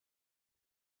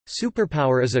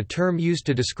Superpower is a term used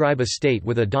to describe a state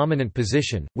with a dominant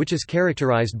position, which is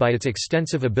characterized by its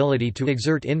extensive ability to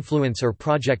exert influence or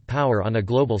project power on a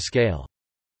global scale.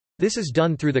 This is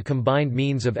done through the combined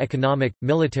means of economic,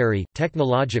 military,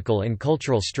 technological and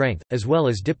cultural strength, as well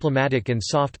as diplomatic and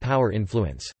soft power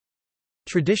influence.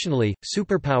 Traditionally,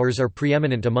 superpowers are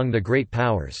preeminent among the great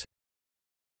powers.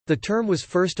 The term was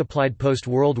first applied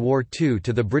post-World War II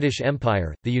to the British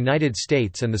Empire, the United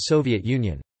States and the Soviet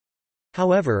Union.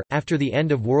 However, after the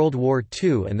end of World War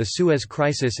II and the Suez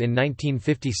Crisis in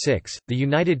 1956, the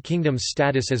United Kingdom's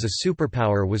status as a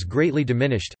superpower was greatly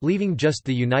diminished, leaving just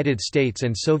the United States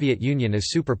and Soviet Union as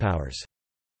superpowers.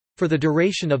 For the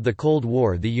duration of the Cold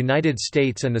War, the United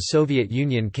States and the Soviet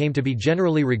Union came to be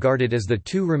generally regarded as the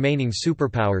two remaining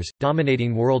superpowers,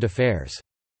 dominating world affairs.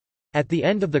 At the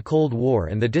end of the Cold War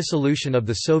and the dissolution of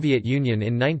the Soviet Union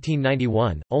in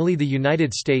 1991, only the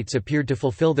United States appeared to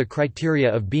fulfill the criteria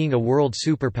of being a world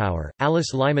superpower.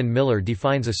 Alice Lyman Miller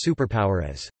defines a superpower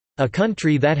as a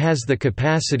country that has the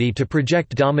capacity to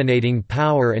project dominating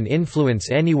power and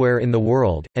influence anywhere in the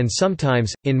world, and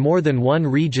sometimes, in more than one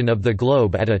region of the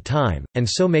globe at a time, and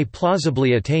so may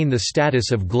plausibly attain the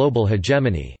status of global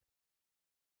hegemony.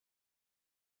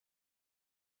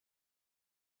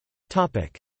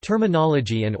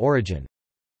 Terminology and origin.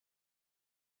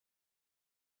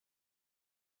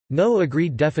 No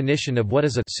agreed definition of what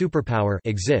is a superpower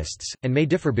exists, and may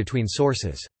differ between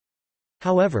sources.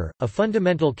 However, a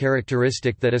fundamental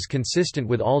characteristic that is consistent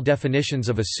with all definitions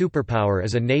of a superpower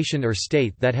is a nation or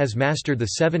state that has mastered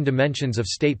the 7 dimensions of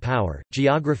state power: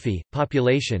 geography,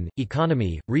 population,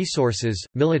 economy, resources,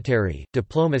 military,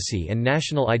 diplomacy, and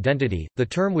national identity. The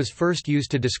term was first used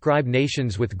to describe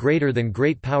nations with greater than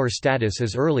great power status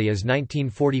as early as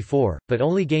 1944, but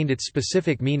only gained its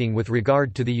specific meaning with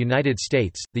regard to the United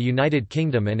States, the United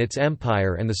Kingdom and its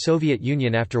empire, and the Soviet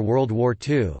Union after World War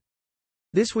II.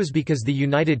 This was because the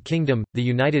United Kingdom, the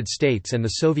United States and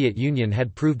the Soviet Union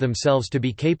had proved themselves to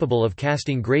be capable of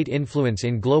casting great influence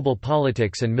in global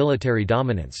politics and military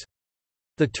dominance.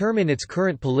 The term in its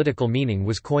current political meaning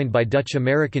was coined by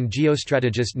Dutch-American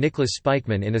geostrategist Nicholas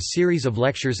Spijkman in a series of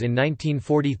lectures in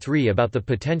 1943 about the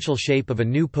potential shape of a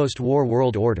new post-war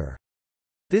world order.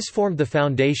 This formed the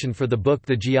foundation for the book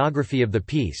The Geography of the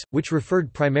Peace, which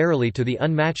referred primarily to the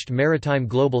unmatched maritime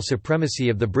global supremacy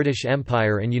of the British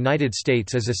Empire and United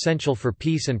States as essential for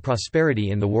peace and prosperity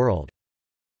in the world.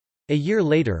 A year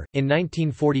later, in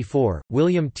 1944,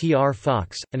 William T. R.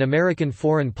 Fox, an American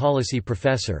foreign policy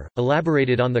professor,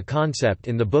 elaborated on the concept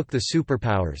in the book The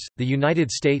Superpowers, the United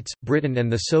States, Britain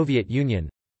and the Soviet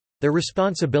Union—their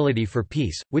responsibility for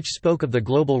peace, which spoke of the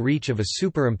global reach of a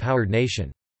super-empowered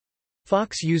nation.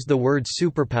 Fox used the word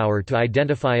superpower to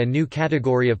identify a new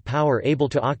category of power able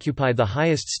to occupy the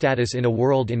highest status in a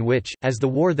world in which, as the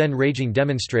war then raging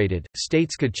demonstrated,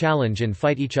 states could challenge and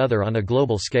fight each other on a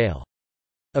global scale.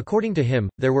 According to him,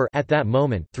 there were at that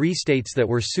moment 3 states that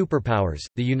were superpowers: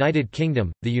 the United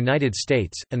Kingdom, the United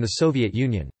States, and the Soviet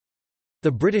Union. The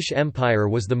British Empire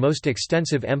was the most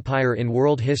extensive empire in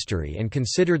world history and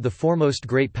considered the foremost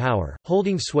great power,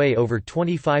 holding sway over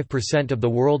 25% of the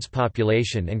world's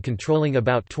population and controlling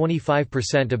about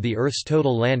 25% of the Earth's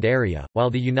total land area,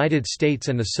 while the United States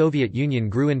and the Soviet Union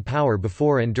grew in power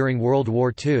before and during World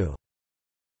War II.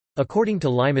 According to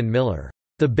Lyman Miller,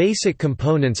 the basic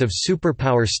components of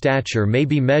superpower stature may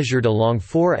be measured along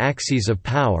 4 axes of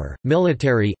power: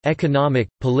 military, economic,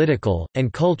 political,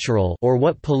 and cultural, or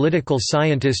what political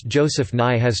scientist Joseph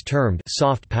Nye has termed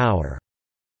soft power.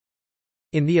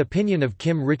 In the opinion of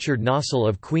Kim Richard Nossel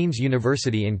of Queen's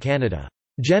University in Canada,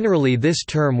 generally this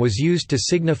term was used to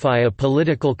signify a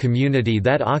political community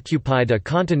that occupied a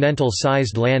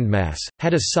continental-sized landmass,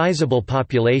 had a sizable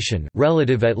population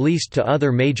relative at least to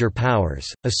other major powers,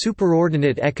 a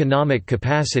superordinate economic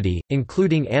capacity,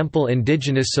 including ample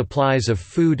indigenous supplies of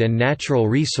food and natural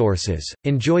resources,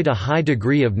 enjoyed a high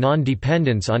degree of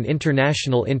non-dependence on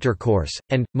international intercourse,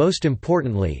 and, most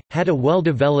importantly, had a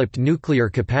well-developed nuclear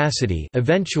capacity,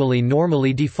 eventually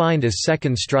normally defined as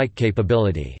second strike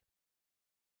capability.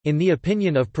 In the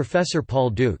opinion of Professor Paul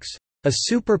Dukes, a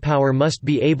superpower must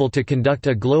be able to conduct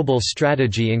a global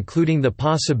strategy including the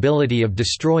possibility of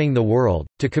destroying the world,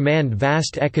 to command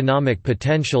vast economic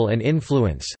potential and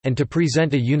influence, and to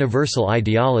present a universal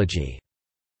ideology.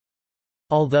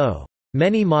 Although,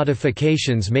 many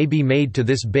modifications may be made to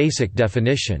this basic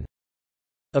definition.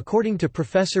 According to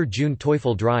Professor June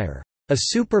Teufel-Dreyer, a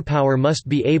superpower must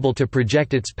be able to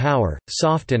project its power,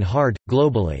 soft and hard,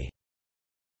 globally.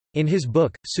 In his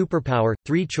book, Superpower,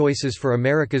 3 Choices for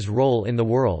America's Role in the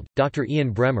World, Dr.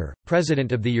 Ian Bremmer,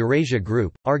 president of the Eurasia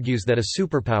Group, argues that a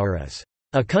superpower is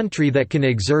 "A country that can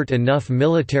exert enough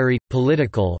military,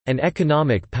 political, and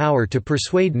economic power to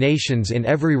persuade nations in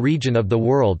every region of the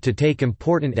world to take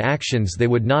important actions they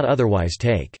would not otherwise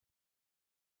take."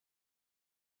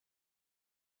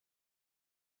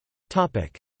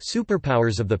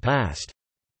 Superpowers of the past.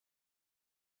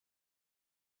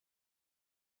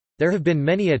 There have been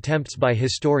many attempts by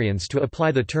historians to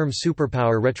apply the term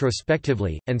superpower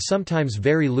retrospectively, and sometimes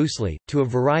very loosely, to a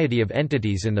variety of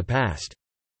entities in the past.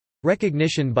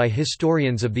 Recognition by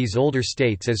historians of these older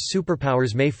states as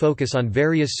superpowers may focus on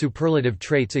various superlative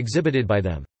traits exhibited by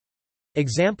them.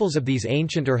 Examples of these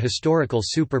ancient or historical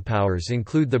superpowers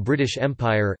include the British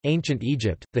Empire, ancient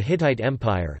Egypt, the Hittite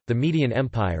Empire, the Median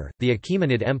Empire, the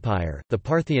Achaemenid Empire, the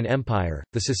Parthian Empire,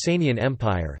 the Sasanian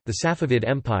Empire, the Safavid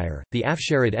Empire, the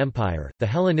Afsharid Empire, the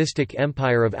Hellenistic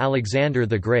Empire of Alexander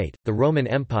the Great, the Roman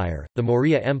Empire, the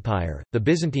Maurya Empire, the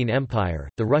Byzantine Empire,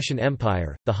 the Russian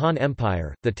Empire, the Han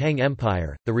Empire, the Tang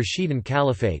Empire, the Rashidun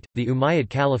Caliphate, the Umayyad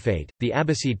Caliphate, the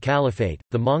Abbasid Caliphate,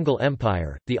 the Mongol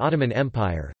Empire, the Ottoman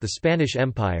Empire, the Spanish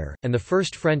Empire, and the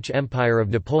First French Empire of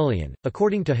Napoleon.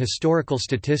 According to historical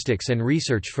statistics and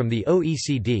research from the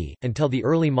OECD, until the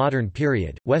early modern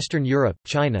period, Western Europe,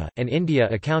 China, and India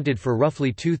accounted for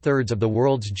roughly two-thirds of the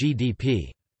world's GDP.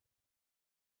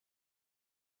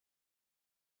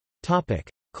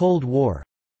 Cold War.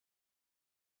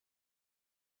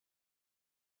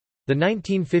 The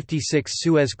 1956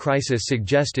 Suez Crisis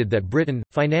suggested that Britain,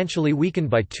 financially weakened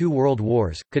by two world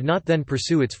wars, could not then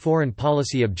pursue its foreign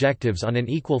policy objectives on an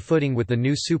equal footing with the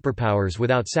new superpowers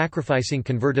without sacrificing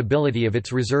convertibility of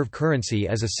its reserve currency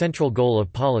as a central goal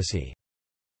of policy.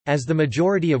 As the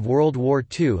majority of World War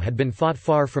II had been fought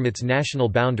far from its national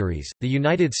boundaries, the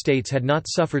United States had not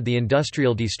suffered the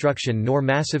industrial destruction nor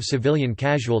massive civilian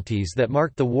casualties that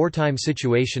marked the wartime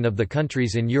situation of the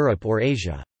countries in Europe or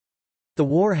Asia. The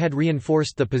war had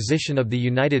reinforced the position of the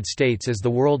United States as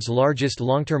the world's largest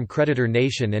long-term creditor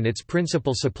nation and its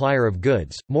principal supplier of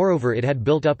goods. Moreover, it had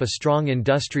built up a strong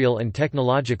industrial and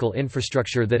technological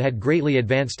infrastructure that had greatly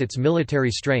advanced its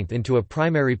military strength into a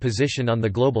primary position on the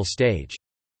global stage.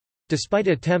 Despite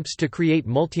attempts to create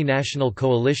multinational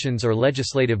coalitions or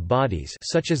legislative bodies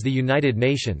such as the United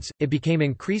Nations, it became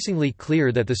increasingly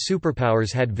clear that the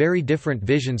superpowers had very different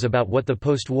visions about what the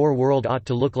post-war world ought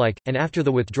to look like, and after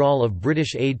the withdrawal of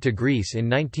British aid to Greece in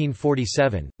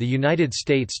 1947, the United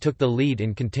States took the lead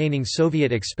in containing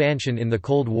Soviet expansion in the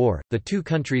Cold War. The two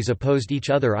countries opposed each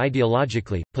other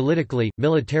ideologically, politically,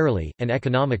 militarily, and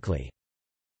economically.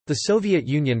 The Soviet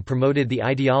Union promoted the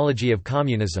ideology of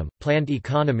communism, planned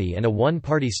economy and a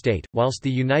one-party state, whilst the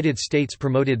United States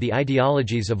promoted the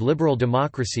ideologies of liberal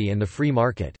democracy and the free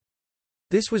market.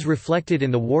 This was reflected in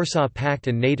the Warsaw Pact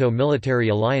and NATO military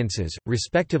alliances,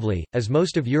 respectively, as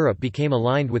most of Europe became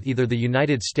aligned with either the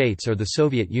United States or the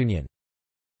Soviet Union.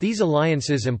 These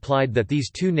alliances implied that these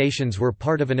two nations were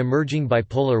part of an emerging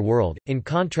bipolar world, in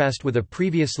contrast with a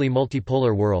previously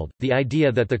multipolar world. The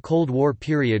idea that the Cold War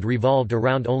period revolved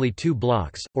around only two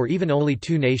blocs, or even only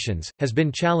two nations, has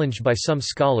been challenged by some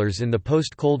scholars in the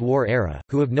post-Cold War era,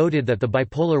 who have noted that the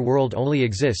bipolar world only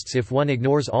exists if one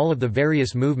ignores all of the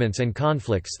various movements and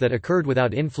conflicts that occurred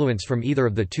without influence from either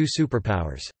of the two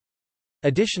superpowers.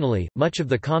 Additionally, much of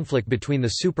the conflict between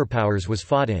the superpowers was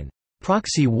fought in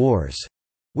proxy wars,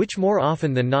 which more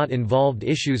often than not involved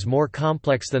issues more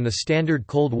complex than the standard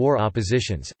Cold War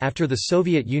oppositions. After the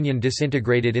Soviet Union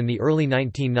disintegrated in the early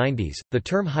 1990s, the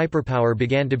term hyperpower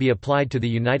began to be applied to the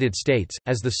United States,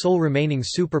 as the sole remaining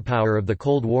superpower of the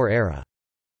Cold War era.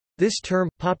 This term,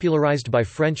 popularized by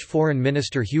French Foreign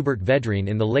Minister Hubert Védrine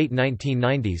in the late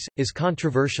 1990s, is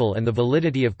controversial and the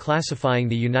validity of classifying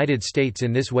the United States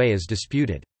in this way is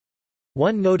disputed.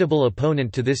 One notable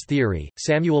opponent to this theory,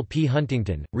 Samuel P.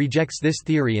 Huntington, rejects this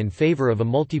theory in favor of a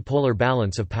multipolar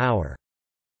balance of power.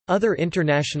 Other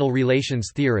international relations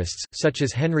theorists, such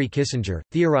as Henry Kissinger,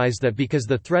 theorize that because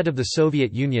the threat of the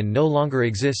Soviet Union no longer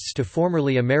exists to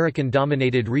formerly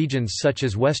American-dominated regions such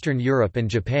as Western Europe and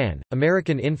Japan,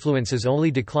 American influence is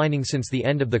only declining since the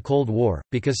end of the Cold War,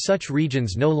 because such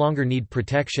regions no longer need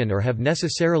protection or have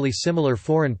necessarily similar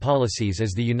foreign policies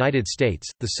as the United States.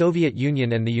 The Soviet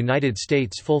Union and the United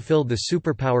States fulfilled the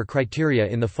superpower criteria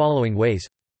in the following ways.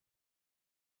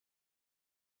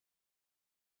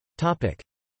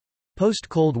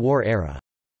 Post-Cold War era.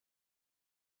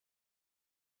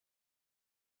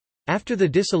 After the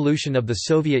dissolution of the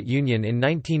Soviet Union in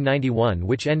 1991,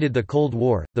 which ended the Cold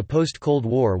War, the post-Cold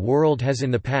War world has in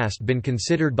the past been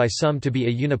considered by some to be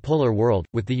a unipolar world,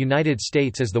 with the United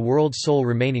States as the world's sole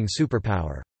remaining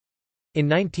superpower. In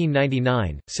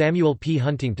 1999, Samuel P.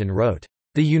 Huntington wrote,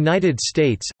 The United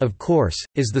States, of course,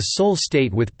 is the sole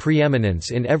state with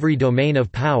preeminence in every domain of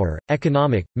power,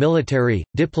 economic, military,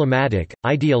 diplomatic,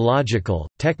 ideological,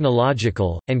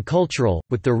 technological, and cultural,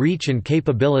 with the reach and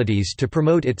capabilities to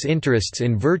promote its interests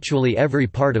in virtually every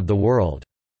part of the world."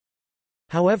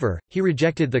 However, he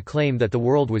rejected the claim that the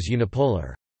world was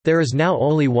unipolar. "There is now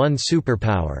only one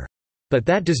superpower. But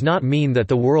that does not mean that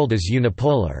the world is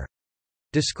unipolar,"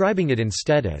 describing it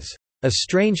instead as a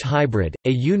strange hybrid, a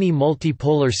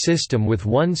uni-multipolar system with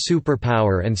one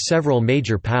superpower and several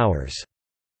major powers.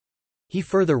 He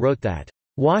further wrote that,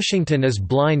 "Washington is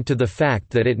blind to the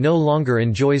fact that it no longer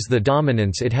enjoys the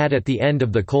dominance it had at the end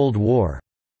of the Cold War.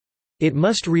 It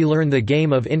must relearn the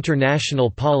game of international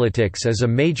politics as a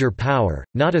major power,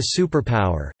 not a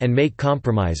superpower, and make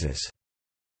compromises."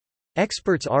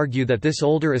 Experts argue that this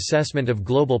older assessment of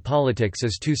global politics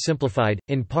is too simplified,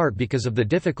 in part because of the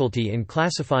difficulty in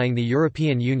classifying the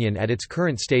European Union at its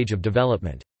current stage of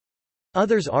development.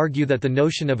 Others argue that the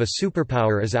notion of a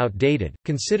superpower is outdated,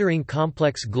 considering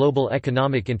complex global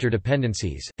economic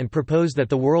interdependencies, and propose that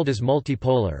the world is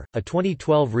multipolar. A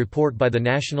 2012 report by the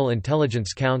National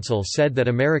Intelligence Council said that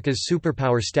America's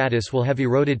superpower status will have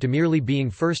eroded to merely being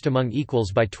first among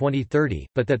equals by 2030,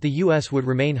 but that the U.S. would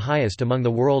remain highest among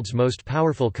the world's most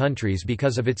powerful countries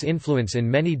because of its influence in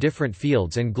many different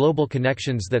fields and global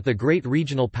connections that the great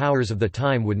regional powers of the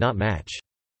time would not match.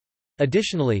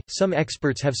 Additionally, some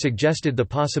experts have suggested the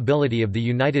possibility of the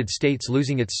United States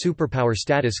losing its superpower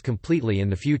status completely in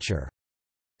the future.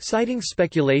 Citing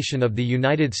speculation of the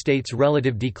United States'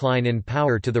 relative decline in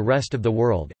power to the rest of the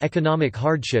world, economic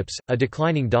hardships, a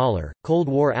declining dollar, Cold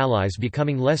War allies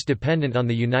becoming less dependent on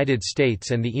the United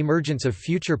States and the emergence of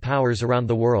future powers around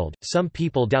the world, some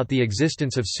people doubt the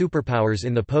existence of superpowers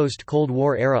in the post-Cold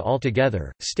War era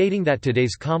altogether, stating that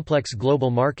today's complex global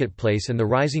marketplace and the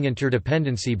rising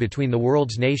interdependency between the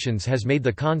world's nations has made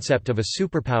the concept of a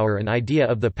superpower an idea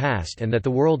of the past and that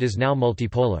the world is now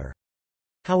multipolar.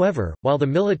 However, while the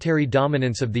military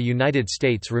dominance of the United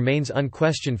States remains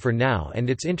unquestioned for now and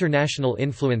its international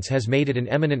influence has made it an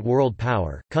eminent world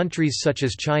power, countries such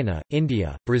as China,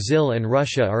 India, Brazil and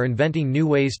Russia are inventing new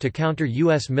ways to counter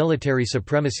U.S. military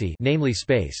supremacy, namely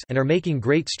space, and are making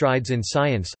great strides in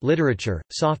science, literature,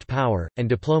 soft power, and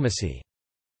diplomacy.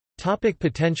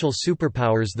 Potential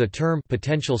superpowers. The term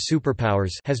potential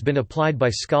superpowers has been applied by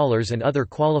scholars and other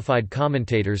qualified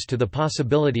commentators to the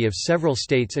possibility of several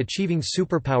states achieving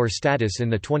superpower status in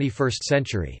the 21st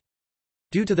century.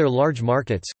 Due to their large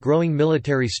markets, growing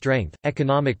military strength,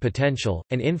 economic potential,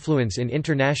 and influence in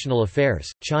international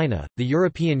affairs, China, the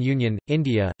European Union,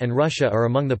 India, and Russia are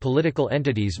among the political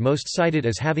entities most cited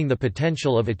as having the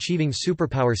potential of achieving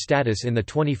superpower status in the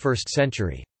 21st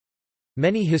century.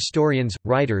 Many historians,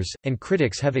 writers, and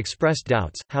critics have expressed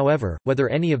doubts, however, whether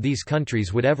any of these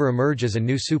countries would ever emerge as a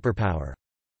new superpower.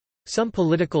 Some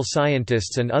political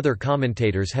scientists and other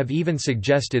commentators have even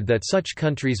suggested that such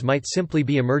countries might simply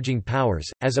be emerging powers,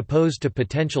 as opposed to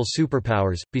potential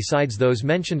superpowers. Besides those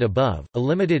mentioned above, a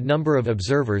limited number of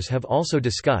observers have also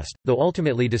discussed, though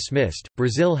ultimately dismissed,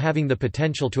 Brazil having the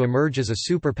potential to emerge as a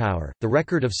superpower. The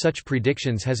record of such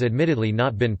predictions has admittedly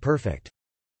not been perfect.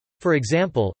 For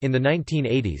example, in the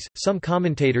 1980s, some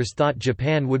commentators thought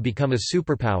Japan would become a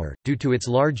superpower, due to its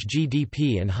large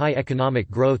GDP and high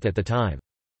economic growth at the time.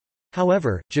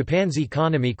 However, Japan's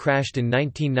economy crashed in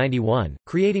 1991,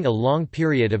 creating a long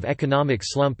period of economic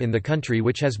slump in the country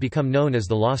which has become known as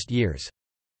the Lost Years.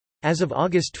 As of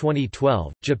August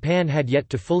 2012, Japan had yet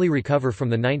to fully recover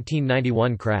from the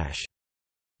 1991 crash.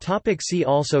 See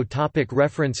also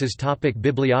References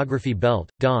Bibliography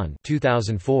Belt, Don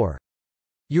 2004.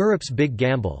 Europe's Big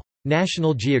Gamble.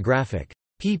 National Geographic.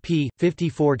 pp.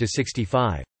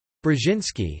 54–65.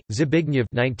 Brzezinski, Zbigniew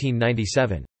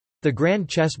 1997. The Grand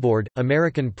Chessboard,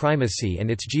 American Primacy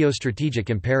and Its Geostrategic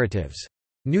Imperatives.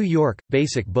 New York,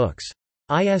 Basic Books.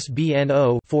 ISBN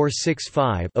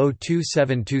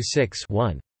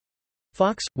 0-465-02726-1.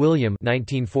 Fox, William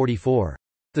 1944.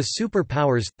 The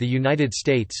Superpowers, the United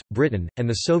States, Britain, and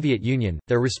the Soviet Union,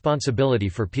 Their Responsibility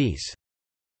for Peace.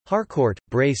 Harcourt,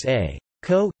 Brace A.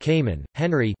 Co., Kamen,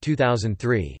 Henry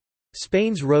 2003.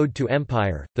 Spain's Road to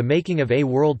Empire, The Making of a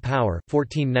World Power,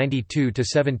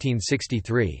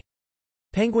 1492–1763.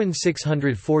 Penguin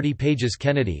 640 pages.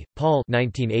 Kennedy, Paul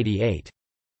 1988.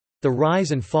 The Rise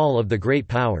and Fall of the Great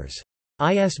Powers.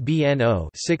 ISBN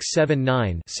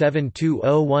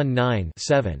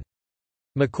 0-679-72019-7.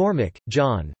 McCormick,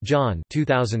 John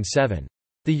 2007.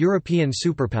 The European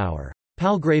Superpower.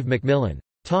 Palgrave Macmillan.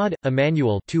 Todd,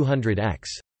 Emmanuel 200x.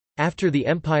 After the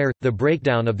Empire, The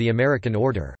Breakdown of the American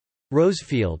Order.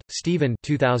 Rosefield, Stephen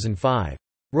 2005.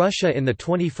 Russia in the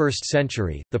 21st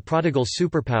Century, The Prodigal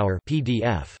Superpower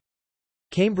PDF.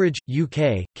 Cambridge,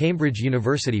 UK, Cambridge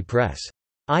University Press.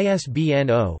 ISBN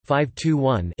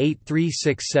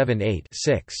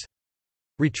 0-521-83678-6.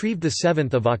 Retrieved 7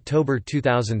 October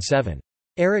 2007.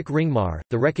 Eric Ringmar,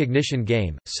 The Recognition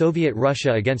Game, Soviet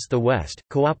Russia Against the West,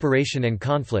 Cooperation and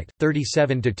Conflict,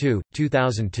 37-2,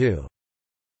 2002.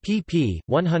 pp.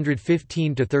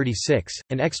 115-36,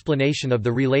 an explanation of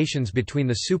the relations between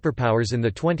the superpowers in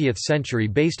the 20th century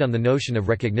based on the notion of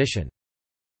recognition.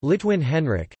 Litwin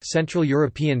Henrik, Central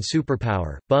European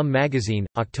Superpower, BUM Magazine,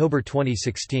 October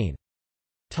 2016.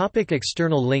 Topic: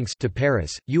 external links to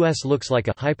Paris, U.S. looks like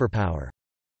a hyperpower.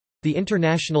 The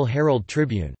International Herald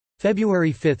Tribune.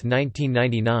 February 5,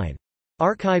 1999.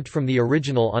 Archived from the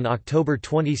original on October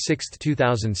 26,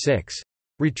 2006.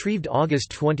 Retrieved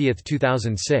August 20,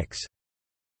 2006.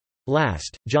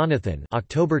 Last, Jonathan,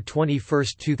 October 21,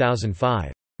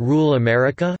 2005. Rule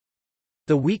America?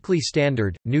 The Weekly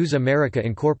Standard, News America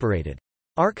Incorporated.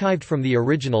 Archived from the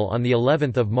original on the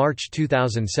 11th of March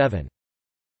 2007.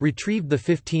 Retrieved the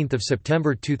 15th of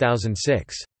September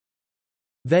 2006.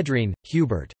 Vedrine,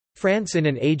 Hubert. France in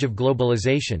an Age of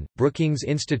Globalization, Brookings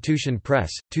Institution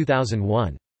Press,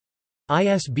 2001.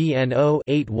 ISBN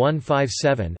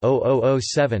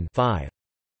 0-8157-0007-5.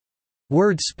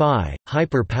 Word Spy,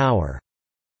 Hyper-Power.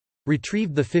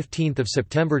 Retrieved 15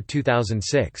 September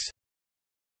 2006.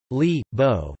 Li,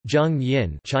 Bo, Zheng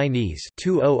Yin Chinese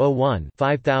 2001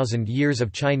 5000 Years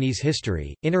of Chinese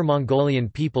History, Inner Mongolian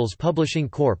Peoples Publishing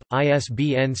Corp.,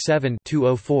 ISBN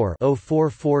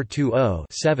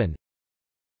 7-204-04420-7.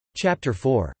 Chapter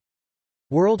 4.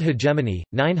 World Hegemony,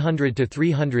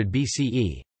 900–300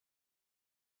 BCE.